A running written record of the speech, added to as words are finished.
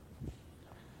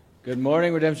Good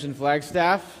morning, Redemption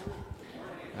Flagstaff.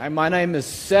 Hi, my name is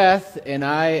Seth, and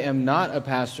I am not a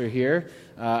pastor here.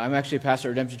 I'm actually a pastor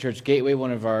at Redemption Church Gateway,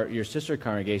 one of your sister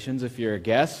congregations. If you're a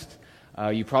guest,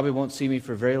 you probably won't see me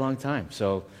for a very long time.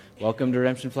 So welcome to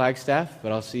Redemption Flagstaff,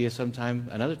 but I'll see you sometime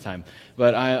another time.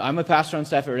 But I'm a pastor on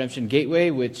staff at Redemption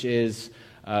Gateway, which is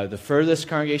the furthest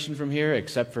congregation from here,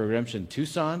 except for Redemption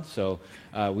Tucson. So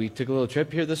we took a little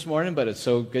trip here this morning, but it's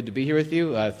so good to be here with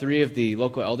you. 3 of the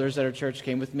local elders at our church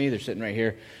came with me. They're sitting right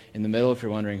here in the middle. If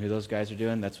you're wondering who those guys are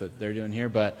doing, that's what they're doing here.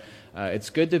 But it's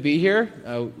good to be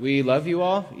here. We love you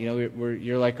all. You know,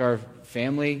 you're like our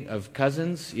family of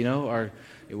cousins. You know,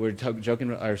 we're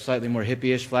joking, our slightly more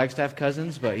hippie-ish Flagstaff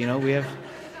cousins, but you know, we have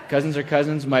cousins are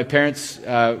cousins. My parents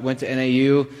went to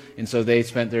NAU, and so they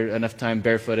spent enough time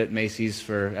barefoot at Macy's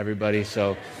for everybody.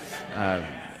 So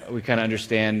we kind of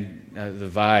understand the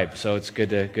vibe. So it's good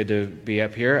to be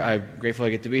up here. I'm grateful I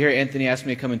get to be here. Anthony asked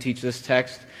me to come and teach this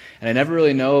text, and I never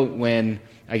really know when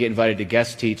I get invited to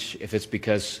guest teach if it's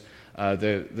because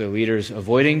the leader's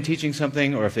avoiding teaching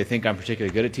something or if they think I'm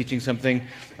particularly good at teaching something.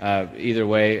 Either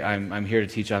way, I'm here to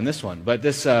teach on this one. But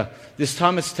this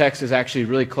Thomas text is actually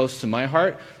really close to my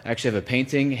heart. I actually have a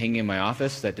painting hanging in my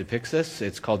office that depicts this.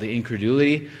 It's called The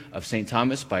Incredulity of St.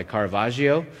 Thomas by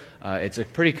Caravaggio. It's a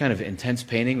pretty kind of intense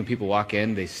painting. When people walk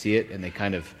in, they see it and they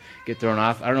kind of get thrown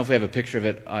off. I don't know if we have a picture of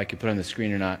it I could put on the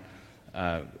screen or not.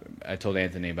 I told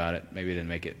Anthony about it. Maybe it didn't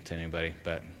make it to anybody,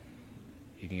 but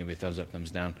he can give me a thumbs up, thumbs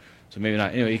down. So maybe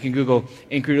not. Anyway, you can Google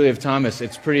Incredulity of Thomas.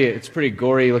 It's pretty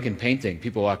gory looking painting.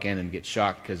 People walk in and get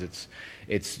shocked because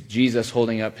it's Jesus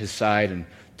holding up his side and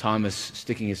Thomas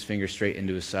sticking his finger straight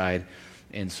into his side.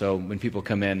 And so when people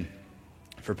come in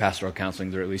for pastoral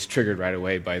counseling, they're at least triggered right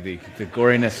away by the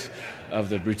goriness of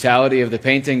the brutality of the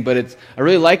painting. But I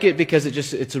really like it because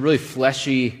it's a really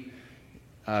fleshy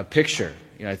picture.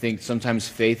 You know, I think sometimes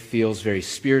faith feels very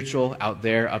spiritual, out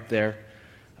there, up there,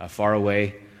 far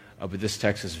away. But this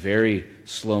text is very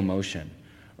slow motion,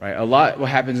 right? A lot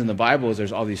what happens in the Bible is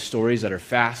there's all these stories that are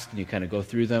fast, and you kind of go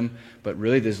through them. But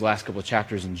really, these last couple of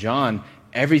chapters in John,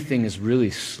 everything is really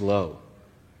slow,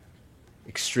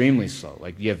 extremely slow.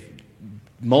 Like you have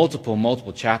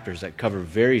multiple chapters that cover a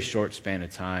very short span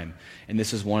of time, and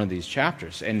this is one of these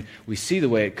chapters. And we see the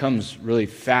way it comes really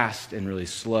fast and really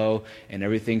slow, and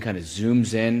everything kind of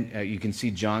zooms in. You can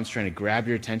see John's trying to grab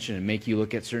your attention and make you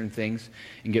look at certain things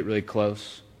and get really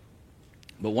close.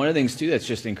 But one of the things, too, that's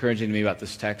just encouraging to me about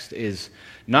this text is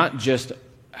not just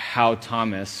how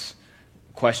Thomas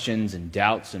questions and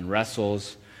doubts and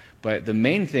wrestles, but the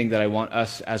main thing that I want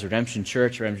us as Redemption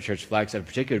Church, or Redemption Church Flagstaff in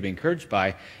particular, to be encouraged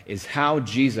by is how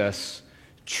Jesus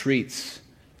treats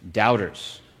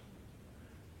doubters,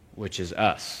 which is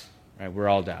us. Right? We're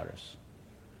all doubters.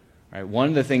 Right? One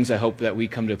of the things I hope that we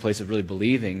come to a place of really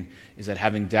believing is that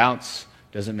having doubts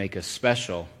doesn't make us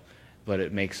special, but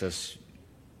it makes us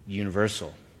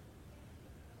universal.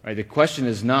 Right? The question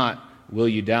is not, will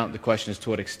you doubt? The question is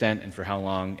to what extent and for how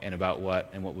long and about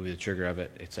what and what will be the trigger of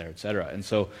it, et cetera, et cetera. And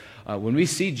so when we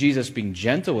see Jesus being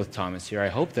gentle with Thomas here, I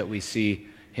hope that we see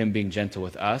him being gentle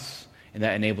with us, and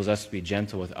that enables us to be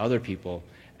gentle with other people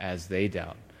as they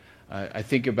doubt. I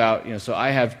think about, so I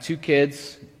have 2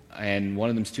 kids, and one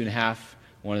of them is 2.5,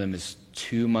 one of them is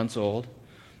 2 months old,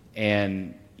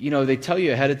 and, they tell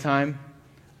you ahead of time,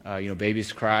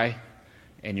 babies cry,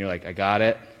 and you're like, I got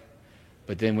it.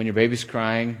 But then when your baby's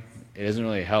crying, it doesn't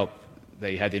really help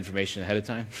that you had the information ahead of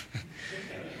time.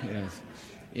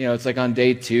 It's like on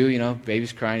day 2,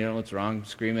 baby's crying, you don't know what's wrong,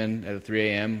 screaming at 3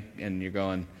 a.m., and you're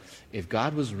going, if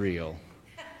God was real,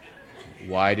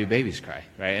 why do babies cry,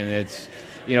 right? And it's,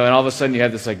 and all of a sudden you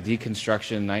have this like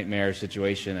deconstruction nightmare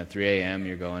situation at 3 a.m.,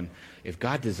 you're going, if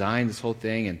God designed this whole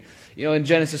thing, and, in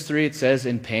Genesis 3 it says,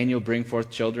 in pain you'll bring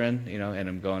forth children, and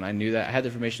I'm going, I knew that, I had the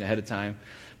information ahead of time,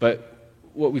 but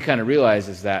what we kind of realize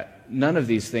is that none of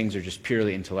these things are just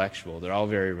purely intellectual. They're all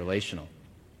very relational,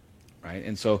 right?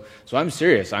 And so I'm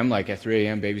serious. I'm like at 3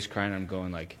 a.m., baby's crying. I'm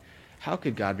going like, how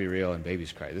could God be real and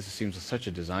babies cry? This seems like such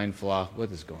a design flaw. What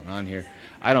is going on here?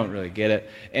 I don't really get it.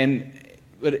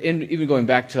 But even going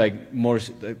back to like more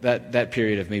that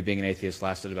period of me being an atheist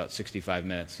lasted about 65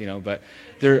 minutes, But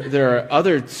there are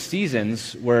other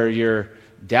seasons where you're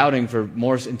doubting for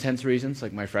more intense reasons,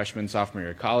 like my freshman, sophomore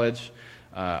year of college.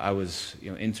 I was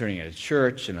interning at a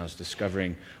church, and I was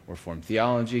discovering Reformed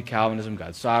theology, Calvinism,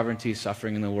 God's sovereignty,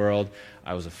 suffering in the world.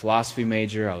 I was a philosophy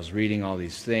major. I was reading all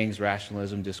these things,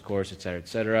 rationalism, discourse, et cetera, et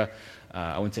cetera.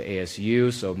 I went to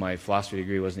ASU, so my philosophy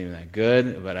degree wasn't even that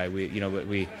good, but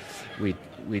we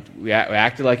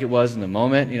acted like it was in the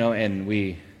moment,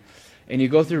 and you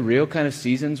go through real kind of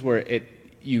seasons where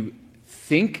you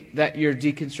think that your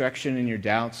deconstruction and your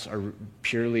doubts are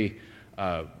purely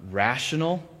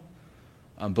rational,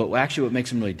 but actually what makes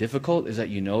them really difficult is that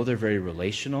you know they're very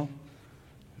relational,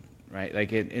 right?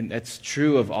 Like, and that's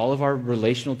true of all of our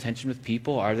relational tension with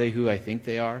people. Are they who I think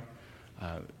they are?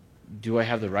 Do I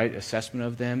have the right assessment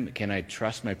of them? Can I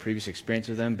trust my previous experience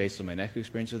of them based on my next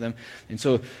experience with them? And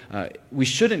so we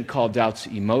shouldn't call doubts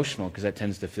emotional, because that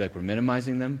tends to feel like we're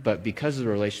minimizing them, but because of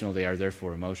the relational, they are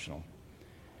therefore emotional.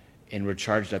 And we're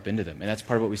charged up into them. And that's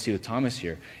part of what we see with Thomas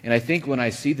here. And I think when I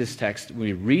see this text,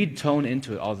 we read tone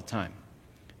into it all the time.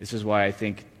 This is why I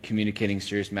think communicating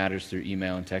serious matters through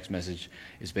email and text message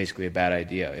is basically a bad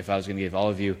idea. If I was going to give all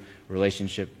of you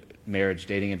relationship, marriage,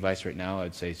 dating advice right now,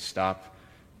 I'd say stop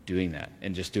doing that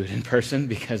and just do it in person,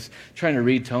 because trying to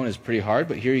read tone is pretty hard.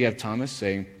 But here you have Thomas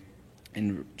saying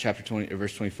in chapter 20,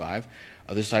 verse 25,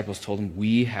 other disciples told him,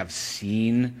 "We have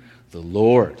seen the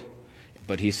Lord."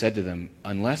 But he said to them,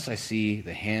 "Unless I see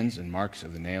the hands and marks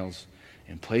of the nails,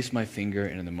 and place my finger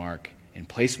into the mark, and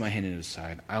place my hand into his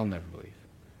side, I'll never believe."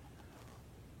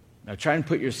 Now try and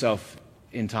put yourself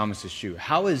in Thomas's shoe.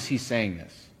 How is he saying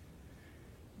this?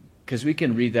 Because we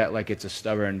can read that like it's a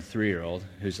stubborn 3-year-old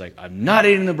who's like, "I'm not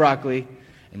eating the broccoli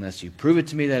unless you prove it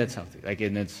to me that it's healthy." Like,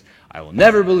 and it's, "I will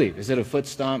never believe." Is it a foot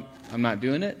stomp? I'm not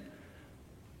doing it.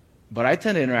 But I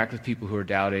tend to interact with people who are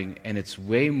doubting, and it's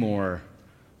way more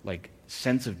like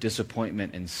sense of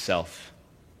disappointment in self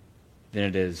than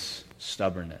it is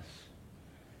stubbornness.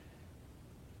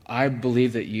 I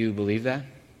believe that you believe that,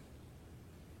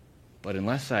 but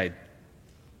unless I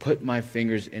put my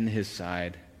fingers in his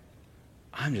side,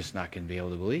 I'm just not going to be able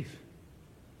to believe.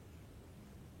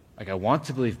 Like, I want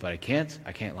to believe, but I can't.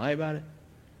 I can't lie about it.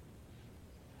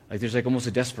 Like, there's like almost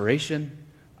a desperation,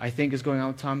 I think, is going on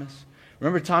with Thomas.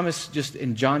 Remember Thomas, just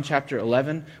in John chapter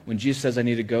 11, when Jesus says, "I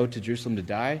need to go to Jerusalem to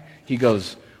die," he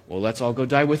goes, "Well, let's all go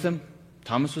die with him."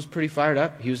 Thomas was pretty fired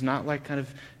up. He was not like kind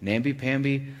of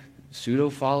namby-pamby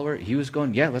pseudo-follower. He was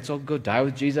going, "Yeah, let's all go die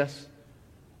with Jesus."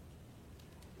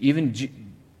 Even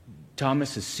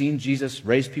Thomas has seen Jesus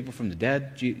raise people from the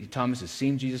dead. Thomas has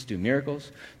seen Jesus do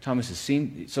miracles. Thomas has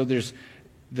seen, so there's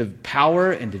the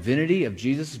power and divinity of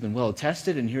Jesus has been well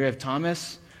attested. And here you have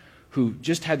Thomas, who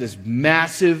just had this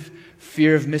massive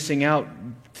fear of missing out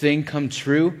thing come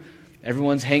true.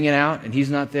 Everyone's hanging out and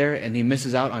he's not there, and he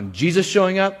misses out on Jesus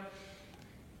showing up.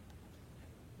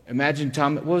 Imagine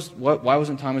Thomas. Why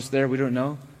wasn't Thomas there? We don't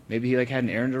know. Maybe he had an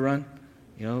errand to run.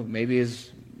 Maybe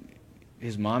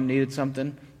his mom needed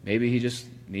something. Maybe he just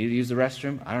needed to use the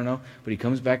restroom. I don't know. But he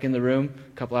comes back in the room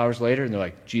a couple hours later, and they're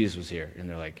like, "Jesus was here."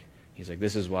 And he's like,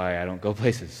 "This is why I don't go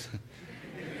places."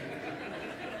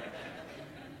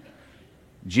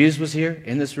 Jesus was here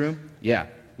in this room? Yeah,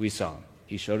 we saw him.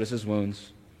 He showed us his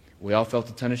wounds. We all felt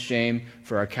a ton of shame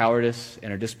for our cowardice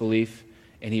and our disbelief.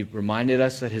 And he reminded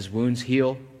us that his wounds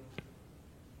heal.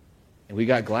 And we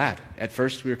got glad. At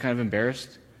first, we were kind of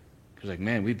embarrassed. Because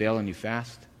man, we bailed on you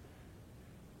fast.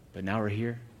 But now we're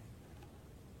here.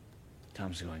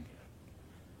 Tom's going,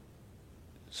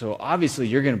 "So obviously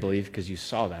you're going to believe because you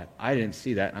saw that. I didn't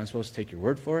see that. I'm supposed to take your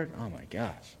word for it? Oh my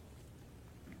gosh."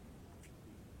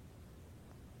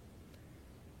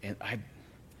 And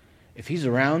if he's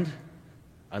around,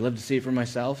 I'd love to see it for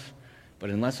myself. But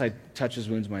unless I touch his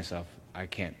wounds myself, I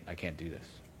can't do this.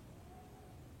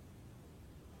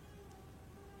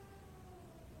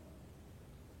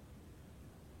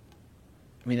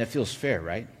 I mean, that feels fair,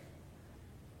 right?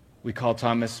 We call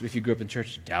Thomas, if you grew up in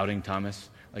church, doubting Thomas,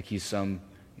 like he's some,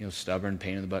 stubborn,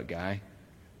 pain in the butt guy.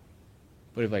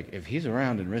 But if he's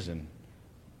around and risen,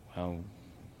 well,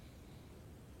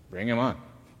 bring him on.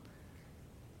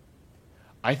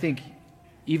 I think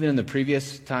even in the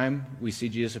previous time we see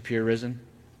Jesus appear risen,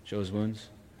 show his wounds,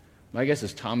 my guess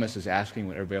is Thomas is asking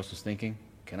what everybody else was thinking.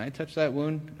 Can I touch that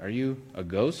wound? Are you a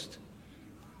ghost?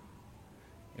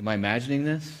 Am I imagining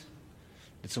this?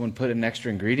 Did someone put an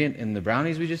extra ingredient in the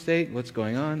brownies we just ate? What's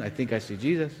going on? I think I see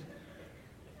Jesus.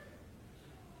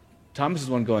 Thomas is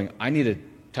one going, I need to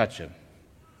touch him.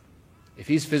 If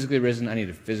he's physically risen, I need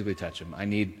to physically touch him. I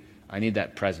need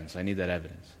that presence. I need that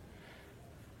evidence.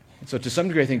 And so to some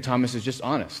degree, I think Thomas is just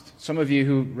honest. Some of you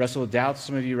who wrestle with doubts,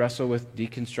 some of you wrestle with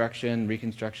deconstruction,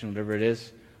 reconstruction, whatever it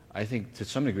is, I think to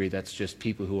some degree that's just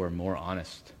people who are more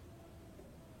honest.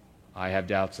 I have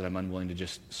doubts that I'm unwilling to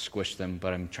just squish them,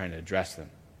 but I'm trying to address them.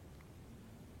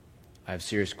 I have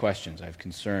serious questions. I have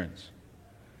concerns,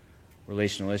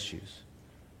 relational issues.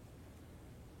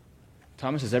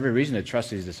 Thomas has every reason to trust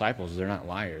these disciples. They're not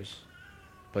liars.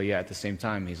 But yet at the same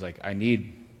time, he's like, I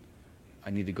need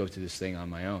to go through this thing on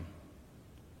my own.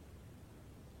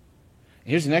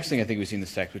 Here's the next thing I think we see in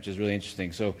this text, which is really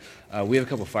interesting. So we have a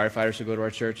couple firefighters who go to our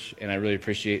church, and I really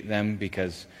appreciate them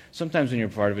because sometimes when you're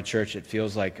part of a church, it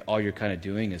feels like all you're kind of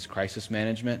doing is crisis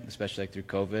management, especially like through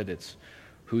COVID. It's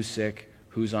who's sick,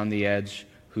 who's on the edge,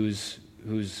 who's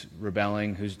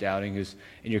rebelling, who's doubting,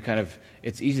 and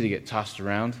it's easy to get tossed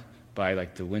around by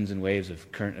like the winds and waves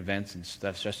of current events and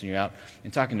stuff stressing you out.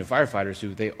 And talking to firefighters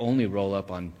who they only roll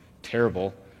up on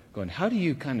terrible, going, how do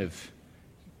you kind of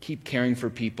keep caring for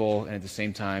people and at the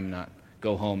same time not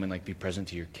go home and like be present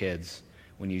to your kids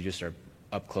when you just are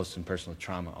up close and personal with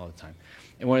trauma all the time?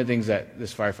 And one of the things that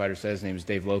this firefighter says, his name is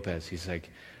Dave Lopez, he's like,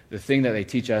 the thing that they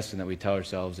teach us and that we tell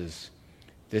ourselves is,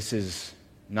 this is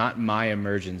not my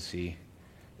emergency,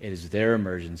 it is their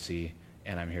emergency,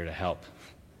 and I'm here to help.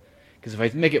 Because if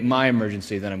I make it my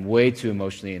emergency, then I'm way too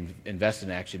emotionally invested,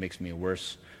 and it actually makes me a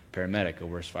worse paramedic, a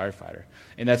worse firefighter.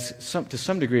 And that's to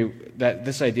some degree that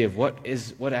this idea of what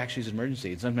actually is an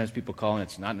emergency. And sometimes people call and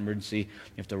it's not an emergency.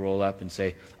 You have to roll up and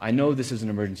say, I know this is an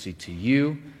emergency to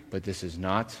you, but this is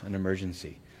not an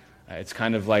emergency. It's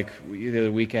kind of like the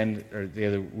other weekend or the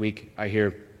other week I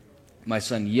hear my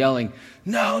son yelling,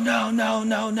 no, no, no,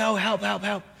 no, no, help, help,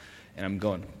 help. And I'm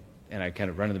going, and I kind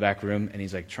of run to the back room, and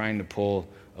he's like trying to pull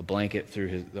a blanket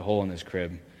through the hole in his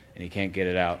crib, and he can't get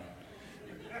it out.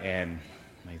 And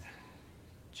I'm like,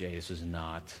 Jay, this is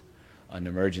not an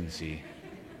emergency.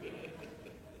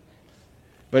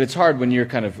 But it's hard when you're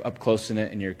kind of up close in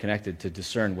it and you're connected to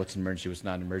discern what's an emergency, what's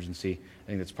not an emergency. I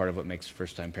think that's part of what makes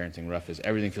first-time parenting rough is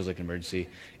everything feels like an emergency,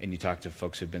 and you talk to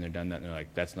folks who've been there, done that, and they're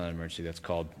like, that's not an emergency, that's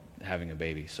called having a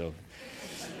baby. So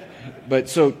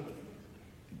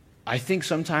I think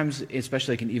sometimes,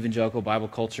 especially like in evangelical Bible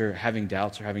culture, having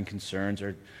doubts or having concerns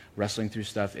or wrestling through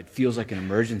stuff, it feels like an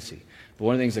emergency. But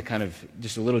one of the things that kind of,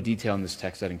 just a little detail in this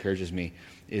text that encourages me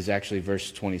is actually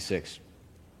verse 26.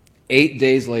 8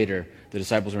 days later, the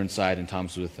disciples were inside and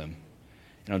Thomas was with them.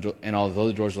 And although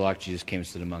the doors were locked, Jesus came and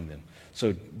stood among them.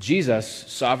 So Jesus,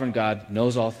 sovereign God,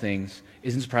 knows all things,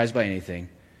 isn't surprised by anything,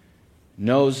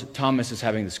 knows Thomas is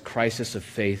having this crisis of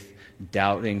faith,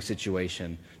 doubting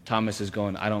situation. Thomas is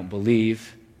going, I don't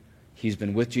believe. He's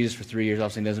been with Jesus for 3 years, all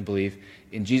of a sudden he doesn't believe.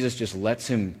 And Jesus just lets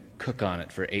him cook on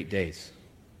it for 8 days.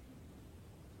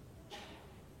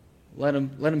 Let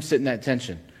him sit in that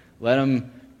tension. Let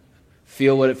him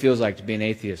feel what it feels like to be an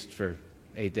atheist for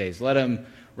 8 days. Let him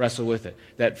wrestle with it.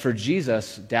 That for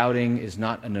Jesus, doubting is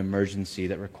not an emergency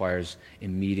that requires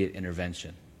immediate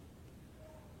intervention.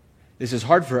 This is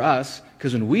hard for us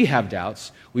because when we have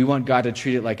doubts, we want God to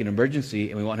treat it like an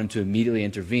emergency and we want him to immediately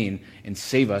intervene and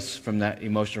save us from that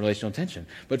emotional relational tension.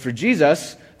 But for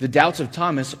Jesus, the doubts of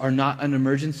Thomas are not an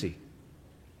emergency.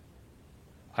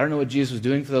 I don't know what Jesus was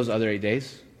doing for those other 8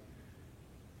 days.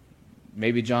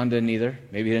 Maybe John didn't either.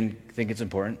 Maybe he didn't think it's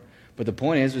important. But the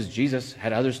point is Jesus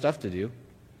had other stuff to do.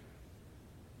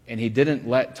 And he didn't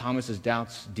let Thomas's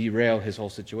doubts derail his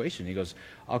whole situation. He goes,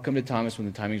 I'll come to Thomas when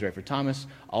the timing's right for Thomas.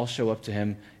 I'll show up to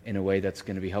him in a way that's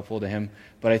going to be helpful to him.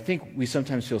 But I think we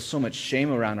sometimes feel so much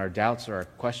shame around our doubts or our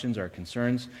questions or our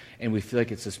concerns, and we feel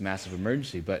like it's this massive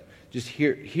emergency. But just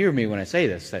hear me when I say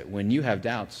this, that when you have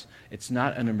doubts, it's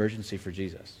not an emergency for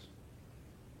Jesus.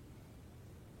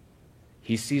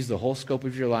 He sees the whole scope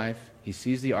of your life. He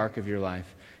sees the arc of your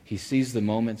life. He sees the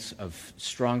moments of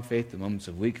strong faith, the moments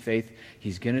of weak faith.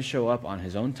 He's going to show up on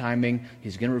his own timing.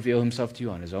 He's going to reveal himself to you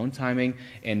on his own timing.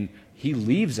 And he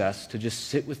leaves us to just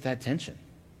sit with that tension.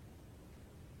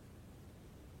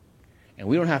 And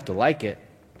we don't have to like it,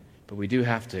 but we do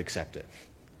have to accept it.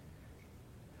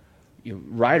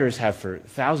 Writers have for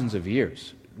thousands of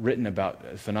years written about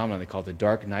a phenomenon they call the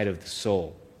dark night of the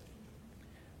soul.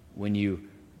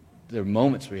 There are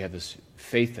moments where you have this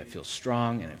faith that feels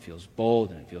strong and it feels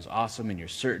bold and it feels awesome and you're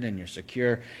certain and you're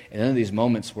secure. And then these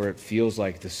moments where it feels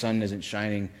like the sun isn't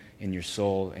shining in your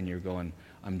soul and you're going,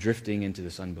 I'm drifting into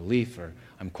this unbelief, or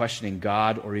I'm questioning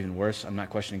God, or even worse, I'm not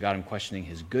questioning God, I'm questioning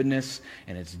his goodness,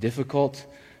 and it's difficult.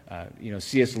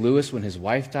 C.S. Lewis, when his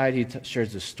wife died, he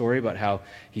shares this story about how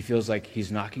he feels like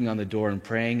he's knocking on the door and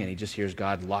praying and he just hears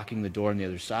God locking the door on the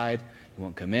other side. He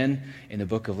won't come in. In the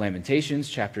book of Lamentations,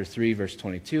 chapter 3, verse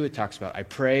 22, it talks about, I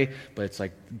pray, but it's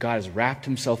like God has wrapped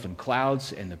himself in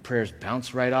clouds and the prayers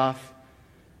bounce right off.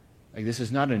 Like, this is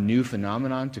not a new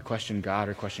phenomenon to question God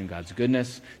or question God's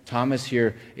goodness. Thomas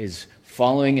here is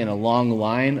following in a long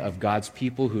line of God's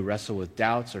people who wrestle with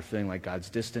doubts or feeling like God's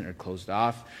distant or closed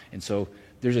off. And so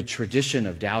there's a tradition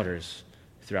of doubters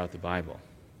throughout the Bible.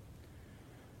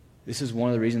 This is one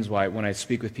of the reasons why when I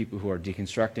speak with people who are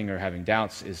deconstructing or having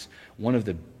doubts, is one of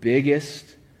the biggest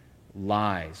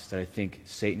lies that I think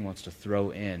Satan wants to throw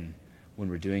in when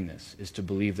we're doing this, is to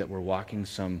believe that we're walking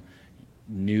some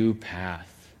new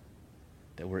path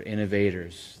that we're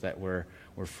innovators, that we're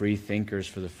free thinkers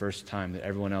for the first time, that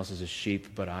everyone else is a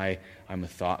sheep, but I'm a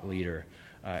thought leader.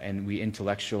 And we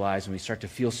intellectualize and we start to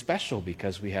feel special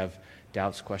because we have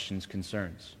doubts, questions,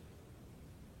 concerns.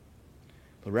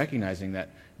 But recognizing that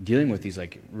dealing with these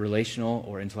like relational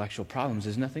or intellectual problems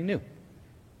is nothing new.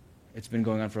 It's been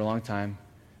going on for a long time.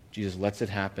 Jesus lets it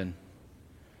happen.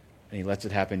 And he lets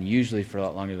it happen usually for a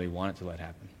lot longer than we want it to let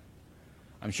happen.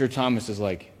 I'm sure Thomas is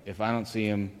like, if I don't see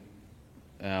him,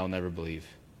 I'll never believe.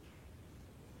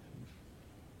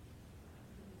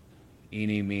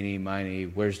 Eeny, meeny, miny,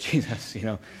 where's Jesus?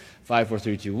 5, 4,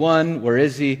 3, 2, 1. Where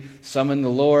is he? Summon the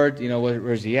Lord.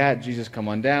 Where's he at? Jesus, come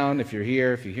on down. If you're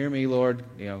here, if you hear me, Lord.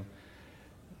 And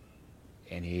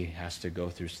he has to go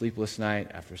through sleepless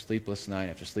night after sleepless night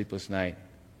after sleepless night.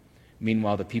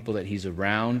 Meanwhile, the people that he's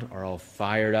around are all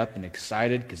fired up and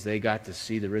excited because they got to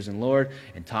see the risen Lord.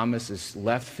 And Thomas is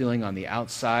left feeling on the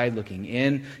outside, looking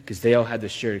in, because they all had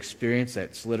this shared experience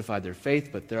that solidified their faith,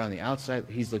 but they're on the outside.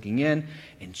 He's looking in,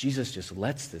 and Jesus just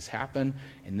lets this happen,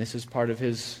 and this is part of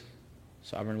his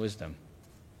sovereign wisdom.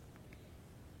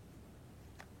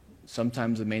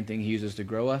 Sometimes the main thing he uses to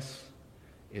grow us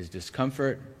is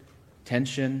discomfort,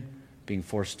 tension, being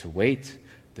forced to wait,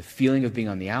 the feeling of being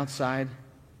on the outside,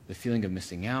 the feeling of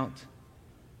missing out.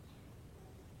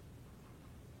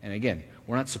 And again,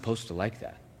 we're not supposed to like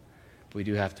that, but we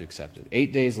do have to accept it.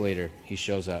 8 days later, he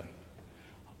shows up.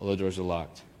 All the doors are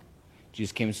locked.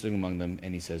 Jesus came and stood among them,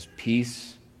 and he says,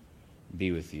 "Peace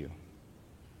be with you."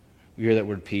 We hear that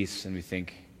word peace, and we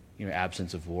think,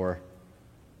 absence of war.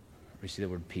 We see the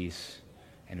word peace,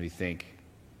 and we think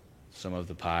some of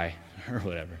the pie, or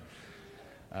whatever.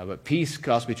 But peace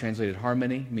could also be translated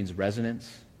harmony. It means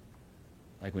resonance.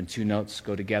 Like when two notes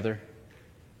go together,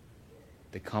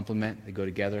 they complement, they go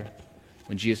together.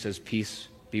 When Jesus says, "Peace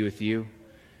be with you,"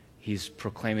 he's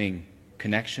proclaiming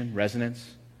connection,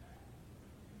 resonance.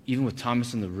 Even with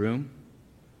Thomas in the room,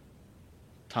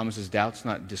 Thomas's doubts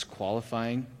not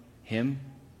disqualifying him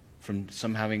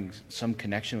from having some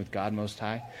connection with God Most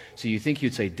High. So you think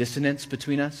you'd say dissonance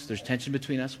between us, there's tension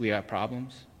between us, we got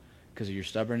problems because of your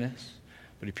stubbornness.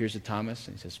 But he appears to Thomas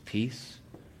and he says, "Peace,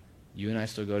 you and I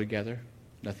still go together.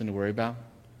 Nothing to worry about."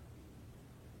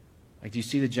 Like, do you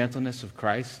see the gentleness of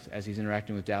Christ as he's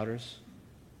interacting with doubters?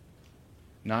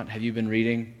 Not, have you been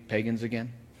reading pagans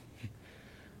again?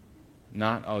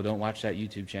 Not, don't watch that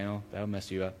YouTube channel. That'll mess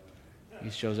you up.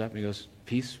 He shows up and he goes,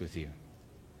 "Peace with you."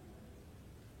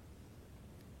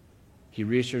 He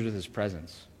reassures with his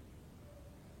presence.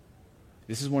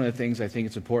 This is one of the things I think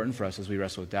it's important for us as we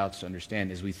wrestle with doubts to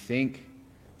understand, is we think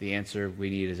the answer we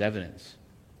need is evidence.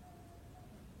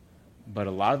 But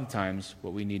a lot of the times,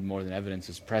 what we need more than evidence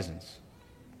is presence.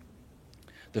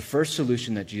 The first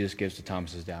solution that Jesus gives to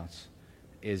Thomas's doubts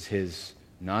is his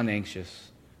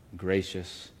non-anxious,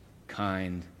 gracious,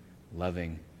 kind,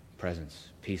 loving presence.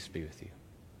 Peace be with you.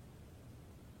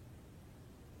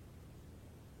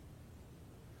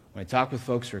 When I talk with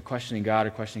folks who are questioning God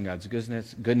or questioning God's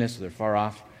goodness, or they're far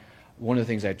off, one of the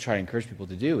things I try to encourage people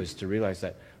to do is to realize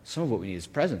that some of what we need is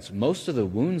presence. Most of the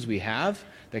wounds we have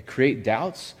that create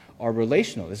doubts are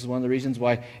relational. This is one of the reasons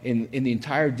why in the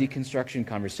entire deconstruction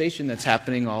conversation that's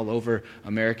happening all over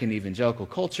American evangelical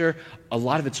culture, a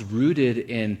lot of it's rooted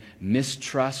in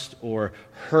mistrust or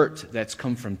hurt that's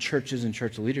come from churches and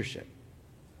church leadership.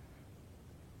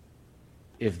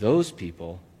 If those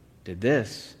people did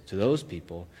this to those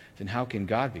people, then how can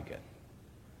God be good?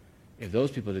 If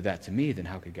those people did that to me, then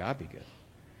how could God be good?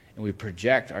 And we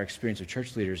project our experience of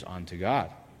church leaders onto God.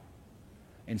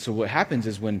 And so what happens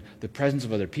is when the presence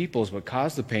of other people is what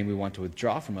caused the pain, we want to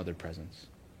withdraw from other presence.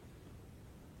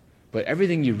 But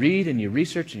everything you read and you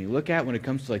research and you look at when it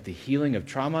comes to like the healing of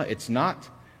trauma, it's not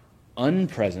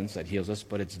unpresence that heals us,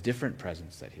 but it's different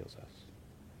presence that heals us.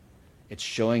 It's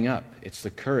showing up. It's the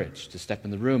courage to step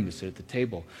in the room, to sit at the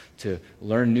table, to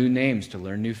learn new names, to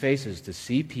learn new faces, to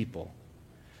see people,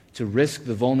 to risk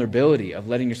the vulnerability of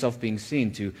letting yourself being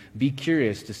seen, to be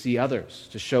curious, to see others,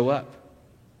 to show up.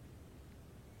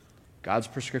 God's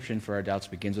prescription for our doubts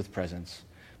begins with presence,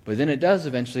 but then it does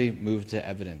eventually move to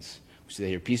evidence. We see that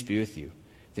here, "Peace be with you."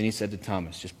 Then he said to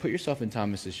Thomas, just put yourself in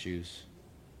Thomas's shoes.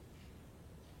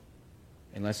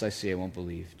 "Unless I see, I won't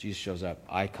believe." Jesus shows up,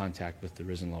 eye contact with the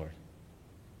risen Lord.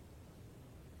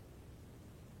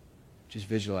 Just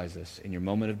visualize this in your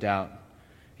moment of doubt,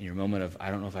 in your moment of, I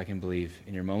don't know if I can believe,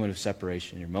 in your moment of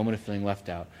separation, in your moment of feeling left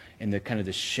out, and the kind of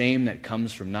the shame that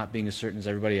comes from not being as certain as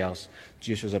everybody else.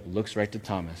 Jesus shows up, looks right to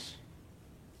Thomas,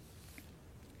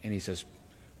 and he says,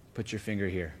 "Put your finger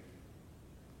here."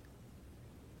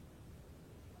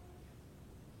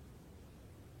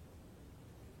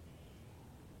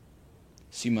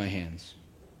 "See my hands.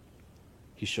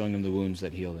 He's showing him the wounds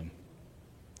that healed him.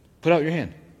 Put out your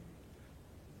hand.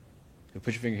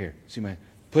 Put your finger here. See my...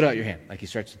 Put out your hand. Like he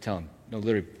starts to tell him. No,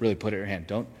 literally, really put out your hand.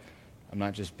 Don't... I'm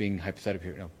not just being hypothetical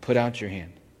here. No, put out your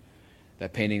hand.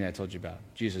 That painting that I told you about.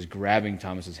 Jesus is grabbing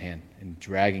Thomas's hand and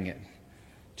dragging it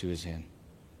to his hand.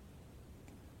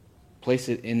 Place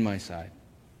it in my side.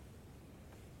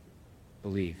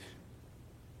 Believe.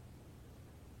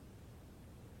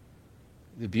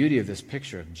 The beauty of this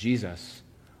picture of Jesus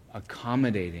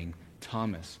accommodating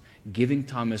Thomas, giving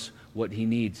Thomas what he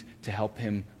needs to help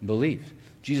him believe.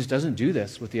 Jesus doesn't do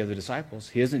this with the other disciples.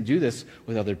 He doesn't do this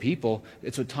with other people.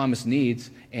 It's what Thomas needs,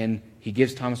 and he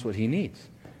gives Thomas what he needs.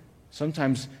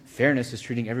 Sometimes fairness is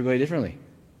treating everybody differently.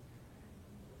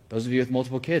 Those of you with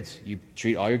multiple kids, you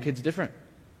treat all your kids different.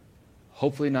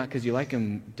 Hopefully not because you like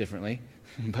them differently,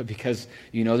 but because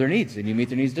you know their needs and you meet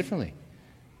their needs differently.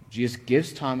 Jesus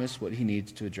gives Thomas what he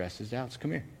needs to address his doubts.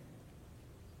 Come here.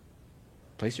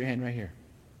 Place your hand right here.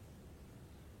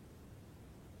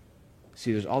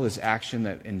 See, there's all this action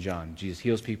that in John. Jesus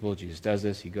heals people. Jesus does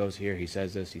this. He goes here. He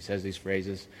says this. He says these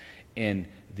phrases. And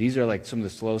these are like some of the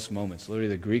slowest moments. Literally,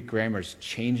 the Greek grammar is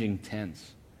changing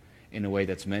tense in a way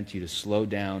that's meant you to slow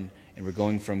down. And we're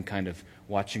going from kind of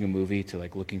watching a movie to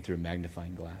like looking through a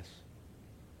magnifying glass.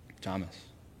 Thomas.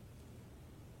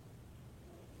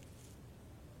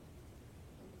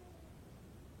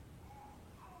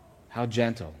 How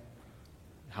gentle,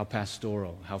 how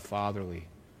pastoral, how fatherly,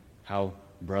 how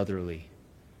brotherly.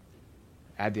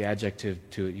 Add the adjective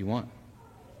to it you want.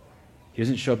 He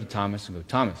doesn't show up to Thomas and go,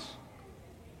 Thomas,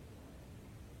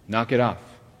 knock it off.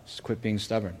 Just quit being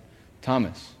stubborn.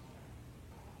 Thomas,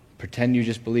 pretend you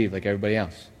just believe like everybody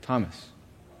else. Thomas,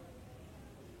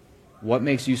 what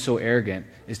makes you so arrogant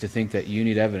is to think that you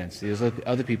need evidence. These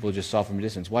other people just saw from a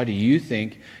distance. Why do you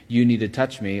think you need to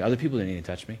touch me? Other people didn't need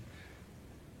to touch me.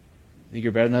 Think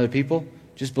you're better than other people?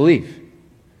 Just believe.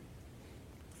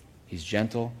 He's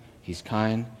gentle. He's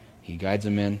kind. He guides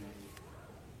them in.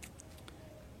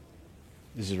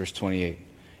 This is verse 28.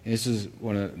 And this is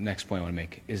one of the next point I want to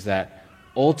make, is that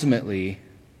ultimately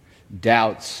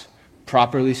doubts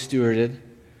properly stewarded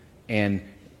and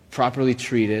properly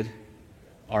treated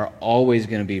are always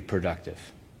going to be productive.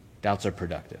 Doubts are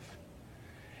productive.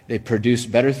 They produce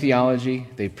better theology.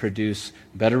 They produce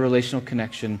better relational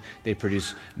connection. They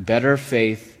produce better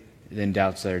faith than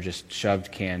doubts that are just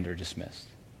shoved, canned, or dismissed.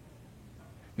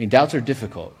 I mean, doubts are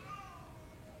difficult,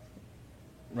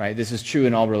 right? This is true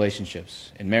in all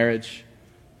relationships, in marriage,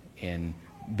 in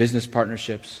business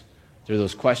partnerships. There are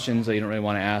those questions that you don't really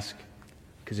want to ask,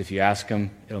 because if you ask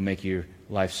them, it'll make your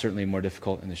life certainly more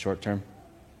difficult in the short term.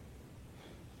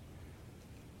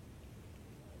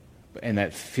 And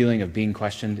that feeling of being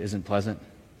questioned isn't pleasant.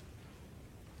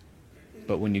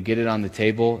 But when you get it on the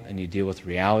table and you deal with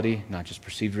reality, not just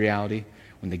perceived reality,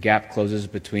 when the gap closes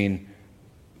between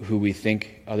who we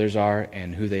think others are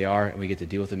and who they are, and we get to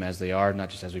deal with them as they are, not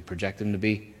just as we project them to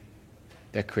be,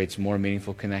 that creates more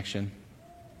meaningful connection.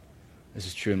 This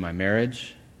is true in my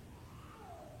marriage,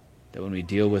 that when we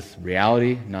deal with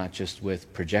reality, not just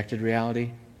with projected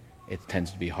reality, it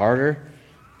tends to be harder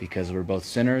because we're both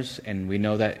sinners, and we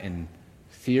know that in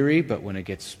theory, but when it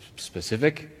gets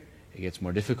specific, it gets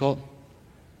more difficult.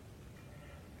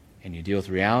 And you deal with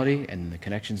reality, and the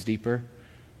connection's deeper.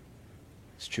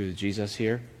 It's true with Jesus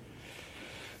here.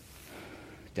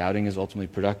 Doubting is ultimately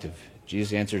productive.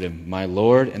 Jesus answered him, "My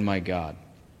Lord and my God."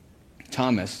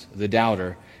 Thomas, the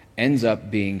doubter, ends up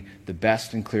being the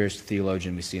best and clearest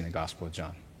theologian we see in the Gospel of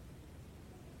John.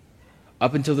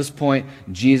 Up until this point,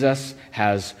 Jesus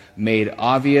has made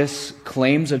obvious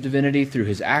claims of divinity through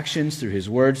his actions, through his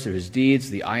words, through his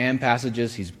deeds, the I am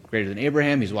passages. He's greater than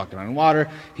Abraham. He's walking on water.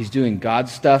 He's doing God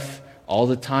stuff all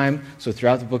the time. So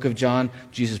throughout the book of John,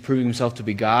 Jesus is proving himself to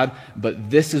be God. But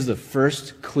this is the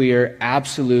first clear,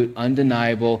 absolute,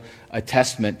 undeniable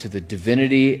attestment to the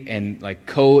divinity and like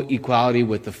co-equality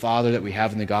with the Father that we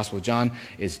have in the Gospel of John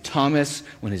is Thomas,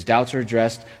 when his doubts are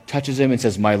addressed, touches him and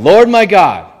says, "My Lord, my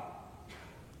God."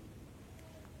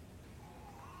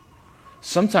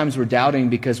 Sometimes we're doubting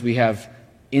because we have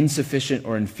insufficient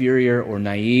or inferior or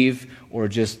naive or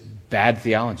just bad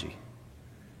theology.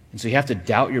 And so you have to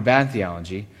doubt your bad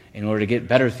theology in order to get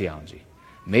better theology.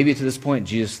 Maybe to this point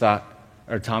Jesus thought,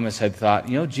 or Thomas had thought,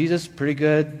 Jesus, pretty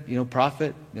good,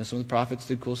 prophet. Some of the prophets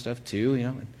did cool stuff too,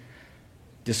 and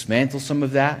dismantle some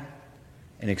of that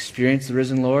and experience the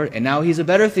risen Lord. And now he's a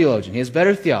better theologian. He has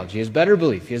better theology. He has better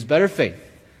belief. He has better faith.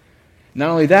 Not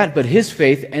only that, but his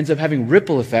faith ends up having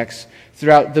ripple effects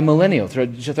throughout the millennial,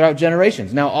 throughout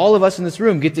generations. Now all of us in this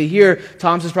room get to hear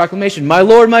Thomas's proclamation, "My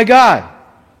Lord, my God."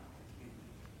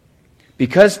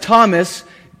 Because Thomas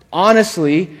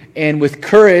honestly and with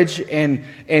courage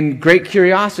and great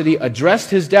curiosity addressed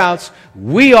his doubts,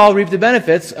 we all reap the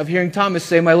benefits of hearing Thomas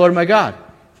say, "My Lord, my God."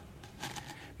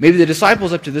 Maybe the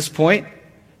disciples up to this point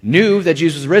knew that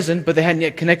Jesus was risen, but they hadn't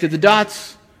yet connected the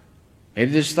dots.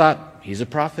 Maybe they just thought, he's a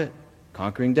prophet,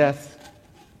 conquering death.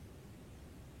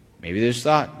 Maybe they just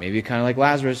thought, maybe kind of like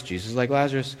Lazarus, Jesus is like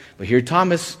Lazarus. But here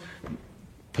Thomas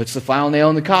puts the final nail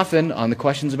in the coffin on the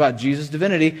questions about Jesus'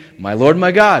 divinity. "My Lord,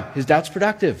 my God." His doubt's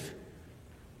productive.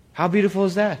 How beautiful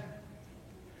is that?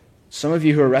 Some of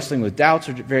you who are wrestling with doubts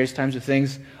or various times of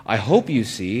things, I hope you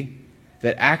see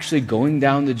that actually going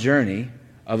down the journey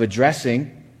of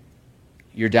addressing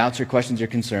your doubts or questions or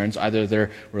concerns, either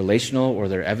they're relational or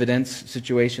they're evidence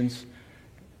situations,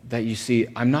 that you see,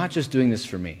 I'm not just doing this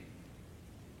for me.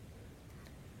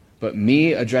 But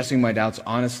me addressing my doubts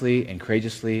honestly and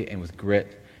courageously and with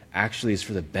grit actually is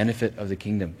for the benefit of the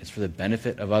kingdom. It's for the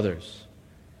benefit of others.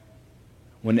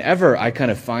 Whenever I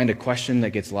kind of find a question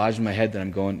that gets lodged in my head that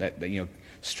I'm going, that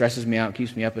stresses me out,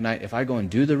 keeps me up at night, if I go and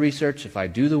do the research, if I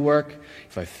do the work,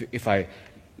 if I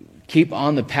keep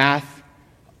on the path,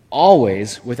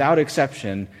 always, without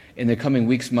exception, in the coming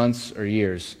weeks, months, or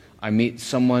years, I meet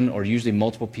someone or usually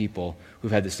multiple people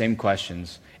who've had the same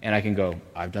questions, and I can go,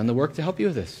 I've done the work to help you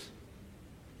with this.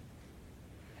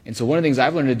 And so one of the things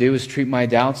I've learned to do is treat my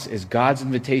doubts as God's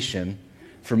invitation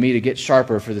for me to get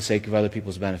sharper for the sake of other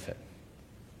people's benefit.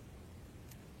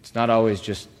 It's not always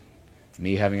just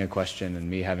me having a question and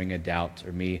me having a doubt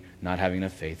or me not having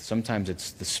enough faith. Sometimes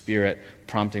it's the Spirit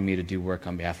prompting me to do work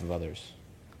on behalf of others.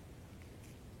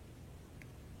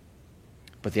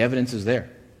 But the evidence is there.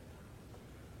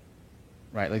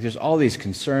 Right? Like there's all these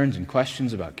concerns and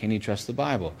questions about, can you trust the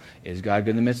Bible? Is God good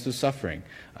in the midst of suffering?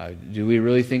 Do we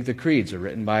really think the creeds are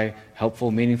written by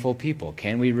helpful, meaningful people?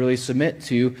 Can we really submit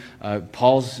to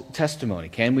Paul's testimony?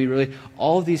 Can we really...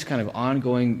 All of these kind of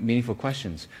ongoing, meaningful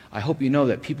questions. I hope you know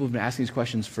that people have been asking these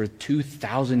questions for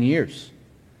 2,000 years.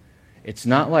 It's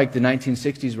not like the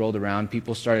 1960s rolled around,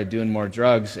 people started doing more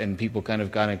drugs, and people kind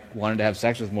of wanted to have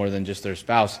sex with more than just their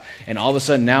spouse. And all of a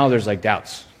sudden now there's like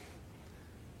doubts.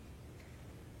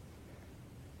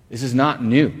 This is not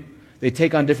new. They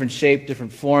take on different shape,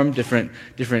 different form, different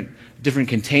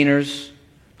containers.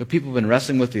 But people have been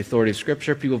wrestling with the authority of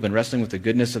Scripture. People have been wrestling with the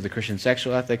goodness of the Christian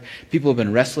sexual ethic. People have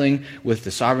been wrestling with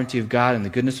the sovereignty of God and the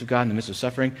goodness of God in the midst of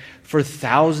suffering for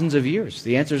thousands of years.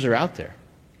 The answers are out there.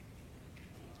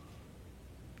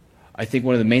 I think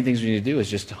one of the main things we need to do is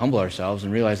just to humble ourselves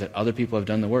and realize that other people have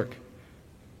done the work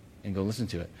and go listen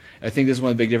to it. I think this is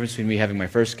one of the big differences between me having my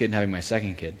first kid and having my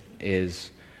second kid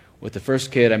is... With the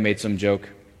first kid, I made some joke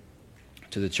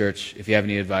to the church. If you have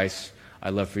any advice,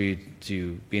 I'd love for you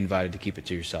to be invited to keep it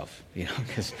to yourself.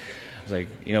 Because I was like,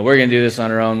 we're going to do this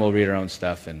on our own. We'll read our own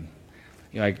stuff. And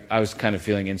I was kind of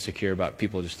feeling insecure about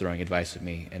people just throwing advice at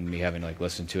me and me having to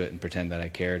listen to it and pretend that I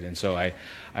cared. And so I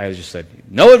just said,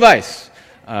 no advice.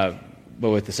 But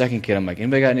with the second kid, I'm like,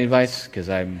 anybody got any advice? Because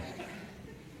I'm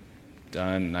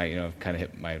done. I kind of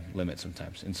hit my limit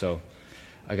sometimes. And so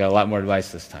I got a lot more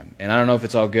advice this time. And I don't know if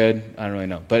it's all good. I don't really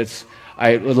know. But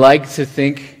I would like to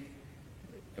think,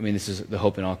 this is the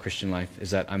hope in all Christian life,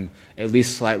 is that I'm at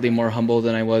least slightly more humble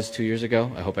than I was 2 years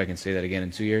ago. I hope I can say that again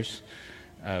in 2 years.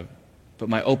 But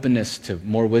my openness to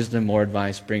more wisdom, more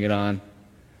advice, bring it on,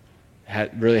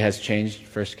 really has changed.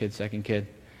 First kid, second kid.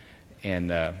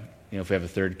 And, if we have a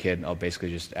third kid, I'll basically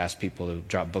just ask people to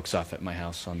drop books off at my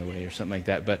house on the way or something like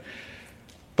that. But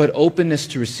openness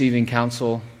to receiving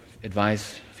counsel,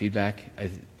 advice, feedback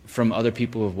from other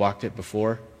people who have walked it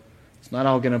before. It's not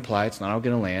all going to apply. It's not all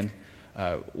going to land.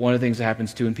 One of the things that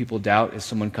happens too when people doubt is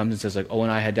someone comes and says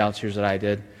when I had doubts, here's what I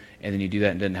did. And then you do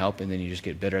that and it didn't help. And then you just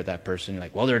get bitter at that person. You're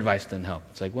like, their advice didn't help.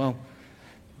 It's like,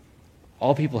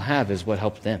 all people have is what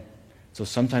helped them. So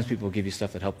sometimes people will give you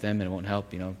stuff that helped them and it won't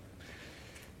help,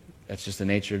 That's just the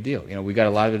nature of the deal. We got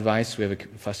a lot of advice. We have a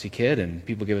fussy kid and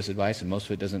people give us advice and most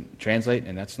of it doesn't translate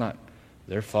and that's not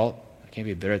their fault. Can't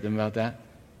be bitter at them about that.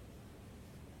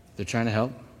 They're trying to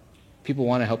help. People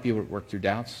want to help you work through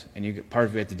doubts, and part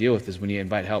of what you have to deal with is when you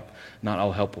invite help, not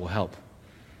all help will help.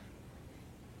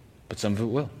 But some of it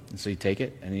will. And so you take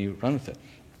it and you run with it.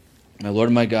 My Lord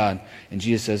and my God, and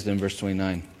Jesus says to them in verse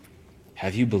 29,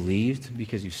 have you believed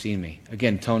because you've seen me?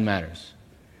 Again, tone matters.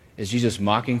 Is Jesus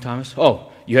mocking Thomas?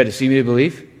 You had to see me to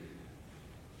believe?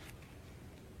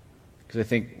 Because I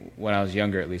think when I was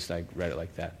younger, at least I read it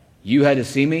like that. You had to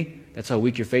see me? That's how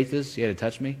weak your faith is? You had to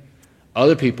touch me?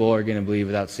 Other people are going to believe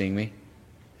without seeing me.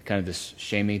 Kind of this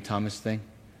shamey Thomas thing.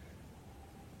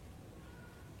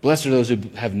 Blessed are those who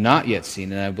have not yet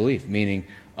seen and I believe. Meaning,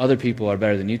 other people are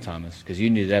better than you, Thomas, because you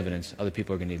needed evidence. Other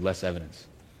people are going to need less evidence.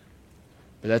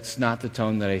 But that's not the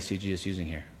tone that I see Jesus using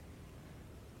here.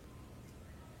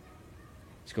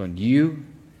 He's going, you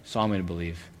saw me to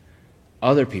believe.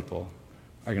 Other people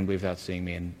are going to believe without seeing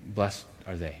me, and blessed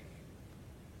are they.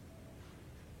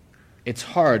 It's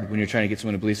hard when you're trying to get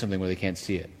someone to believe something where they can't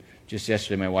see it. Just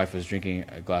yesterday, my wife was drinking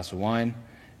a glass of wine,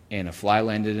 and a fly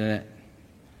landed in it,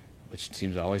 which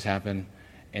seems to always happen.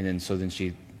 And then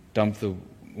she dumped the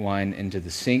wine into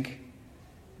the sink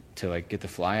to get the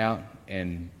fly out.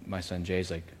 And my son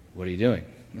Jay's like, "What are you doing?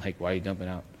 Why are you dumping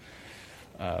out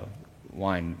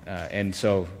wine?" And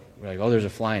so we're like, "Oh, there's a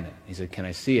fly in it." He said, "Can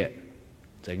I see it?"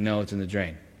 It's like, "No, it's in the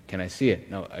drain." "Can I see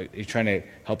it?" "No." You're trying to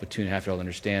help a 2.5-year-old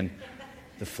understand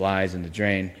the flies in the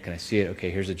drain. "Can I see it?" "Okay,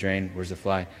 here's the drain. Where's the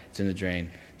fly?" "It's in the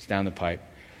drain. It's down the pipe."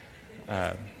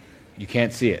 "You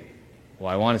can't see it." "Well,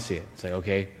 I want to see it." It's like,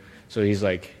 okay. So he's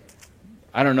like,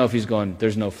 I don't know if he's going,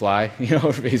 "There's no fly,"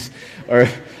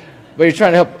 but you're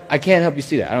trying to help. I can't help you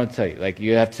see that. I don't tell you.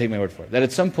 You have to take my word for it. That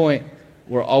at some point,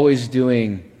 we're always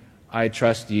doing, I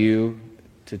trust you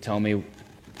to tell me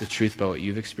the truth about what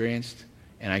you've experienced,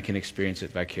 and I can experience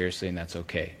it vicariously, and that's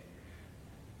okay.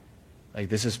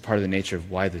 This is part of the nature of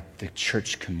why the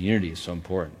church community is so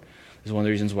important. This is one of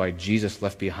the reasons why Jesus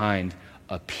left behind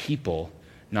a people,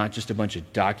 not just a bunch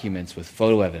of documents with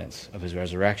photo evidence of his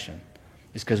resurrection.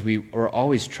 It's because we are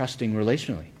always trusting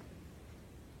relationally.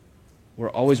 We're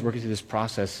always working through this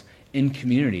process in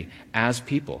community as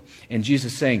people. And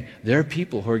Jesus is saying, there are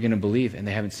people who are going to believe and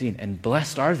they haven't seen, and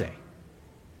blessed are they.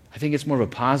 I think it's more of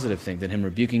a positive thing than him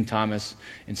rebuking Thomas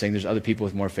and saying there's other people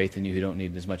with more faith than you who don't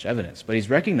need as much evidence. But he's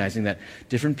recognizing that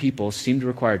different people seem to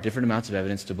require different amounts of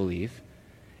evidence to believe,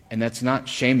 and that's not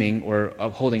shaming or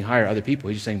upholding higher other people.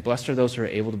 He's just saying, blessed are those who are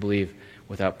able to believe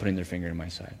without putting their finger in my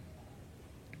side.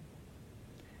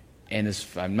 And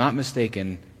if I'm not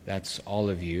mistaken, that's all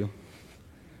of you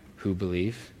who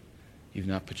believe. You've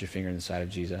not put your finger in the side of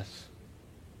Jesus.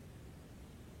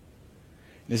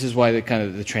 This is why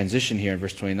the transition here in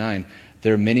verse 29,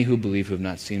 there are many who believe who have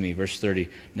not seen me. Verse 30,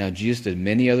 now Jesus did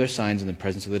many other signs in the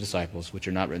presence of the disciples, which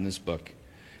are not written in this book.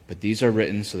 But these are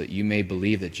written so that you may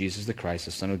believe that Jesus is the Christ,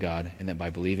 the Son of God, and that by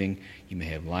believing you may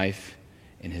have life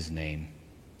in his name.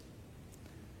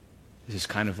 This is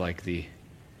kind of like the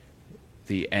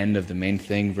end of the main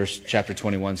thing. Chapter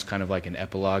 21 is kind of like an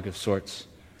epilogue of sorts.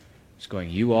 It's going,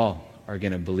 you all are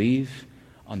going to believe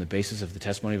on the basis of the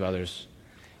testimony of others,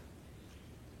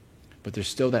 but there's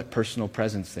still that personal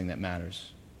presence thing that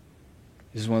matters.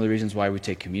 This is one of the reasons why we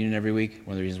take communion every week,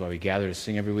 one of the reasons why we gather to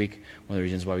sing every week, one of the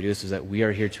reasons why we do this is that we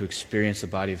are here to experience the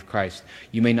body of Christ.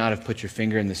 You may not have put your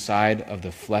finger in the side of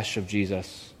the flesh of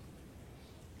Jesus,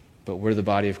 but we're the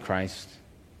body of Christ,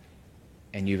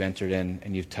 and you've entered in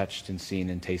and you've touched and seen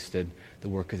and tasted the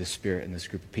work of the Spirit in this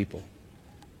group of people.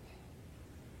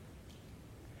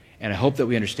 And I hope that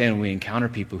we understand when we encounter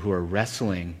people who are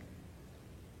wrestling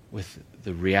with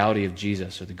the reality of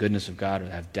Jesus or the goodness of God, or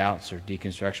have doubts or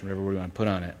deconstruction, whatever we want to put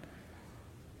on it,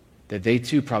 that they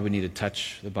too probably need to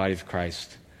touch the body of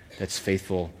Christ that's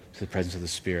faithful to the presence of the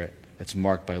Spirit, that's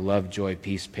marked by love, joy,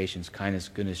 peace, patience, kindness,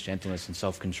 goodness, gentleness, and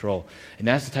self-control. And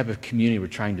that's the type of community we're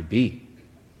trying to be.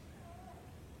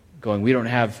 Going, we don't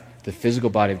have the physical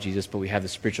body of Jesus, but we have the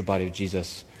spiritual body of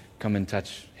Jesus. Come and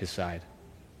touch his side.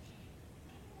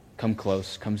 Come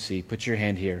close, come see, put your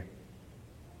hand here.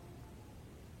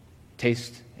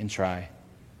 Taste and try.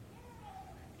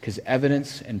 Because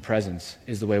evidence and presence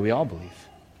is the way we all believe.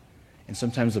 And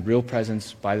sometimes the real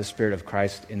presence by the Spirit of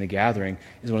Christ in the gathering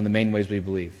is one of the main ways we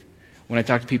believe. When I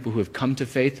talk to people who have come to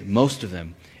faith, most of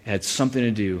them, it had something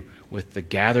to do with the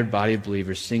gathered body of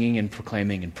believers singing and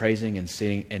proclaiming and praising and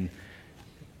singing. And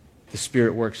the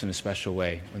Spirit works in a special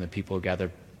way when the people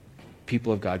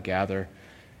of God gather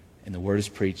and the Word is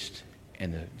preached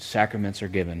and the sacraments are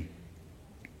given.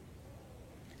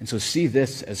 And so see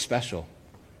this as special,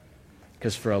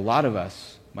 because for a lot of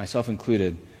us, myself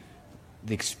included,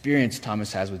 the experience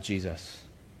Thomas has with Jesus,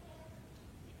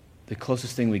 the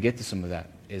closest thing we get to some of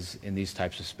that is in these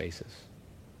types of spaces.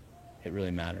 It really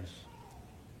matters.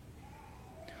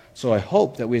 So I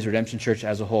hope that we as Redemption Church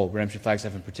as a whole, Redemption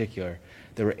Flagstaff in particular,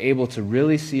 that we're able to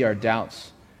really see our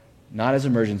doubts not as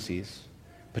emergencies,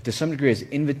 but to some degree as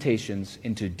invitations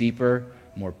into deeper,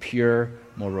 more pure,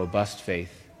 more robust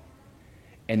faith.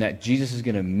 And that Jesus is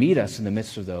going to meet us in the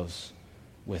midst of those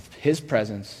with his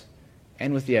presence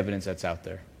and with the evidence that's out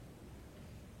there.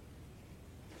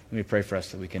 Let me pray for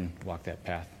us that we can walk that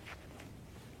path.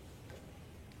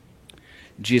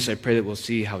 Jesus, I pray that we'll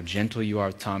see how gentle you are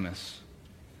with Thomas,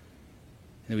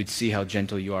 and that we'd see how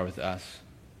gentle you are with us.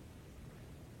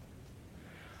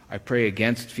 I pray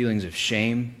against feelings of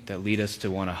shame that lead us to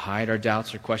want to hide our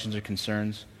doubts or questions or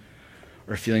concerns,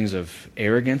 or feelings of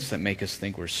arrogance that make us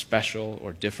think we're special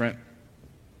or different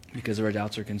because of our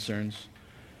doubts or concerns.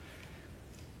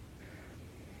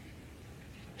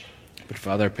 But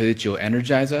Father, I pray that you'll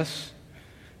energize us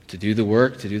to do the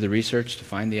work, to do the research, to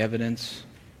find the evidence,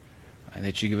 and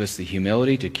that you give us the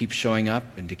humility to keep showing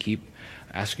up and to keep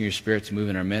asking your Spirit to move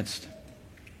in our midst.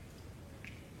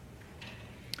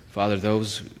 Father,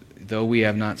 though we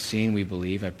have not seen, we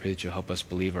believe. I pray that you'll help us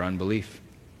believe our unbelief.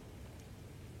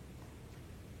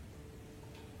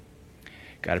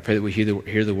 God, I pray that we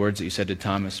hear the words that you said to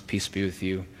Thomas, peace be with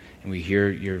you, and we hear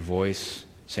your voice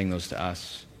saying those to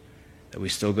us, that we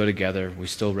still go together, we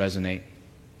still resonate.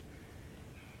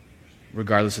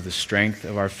 Regardless of the strength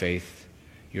of our faith,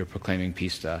 you're proclaiming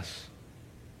peace to us.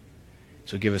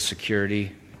 So give us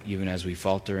security even as we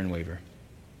falter and waver.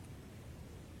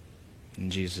 In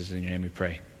Jesus, in your name we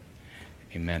pray.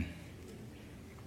 Amen.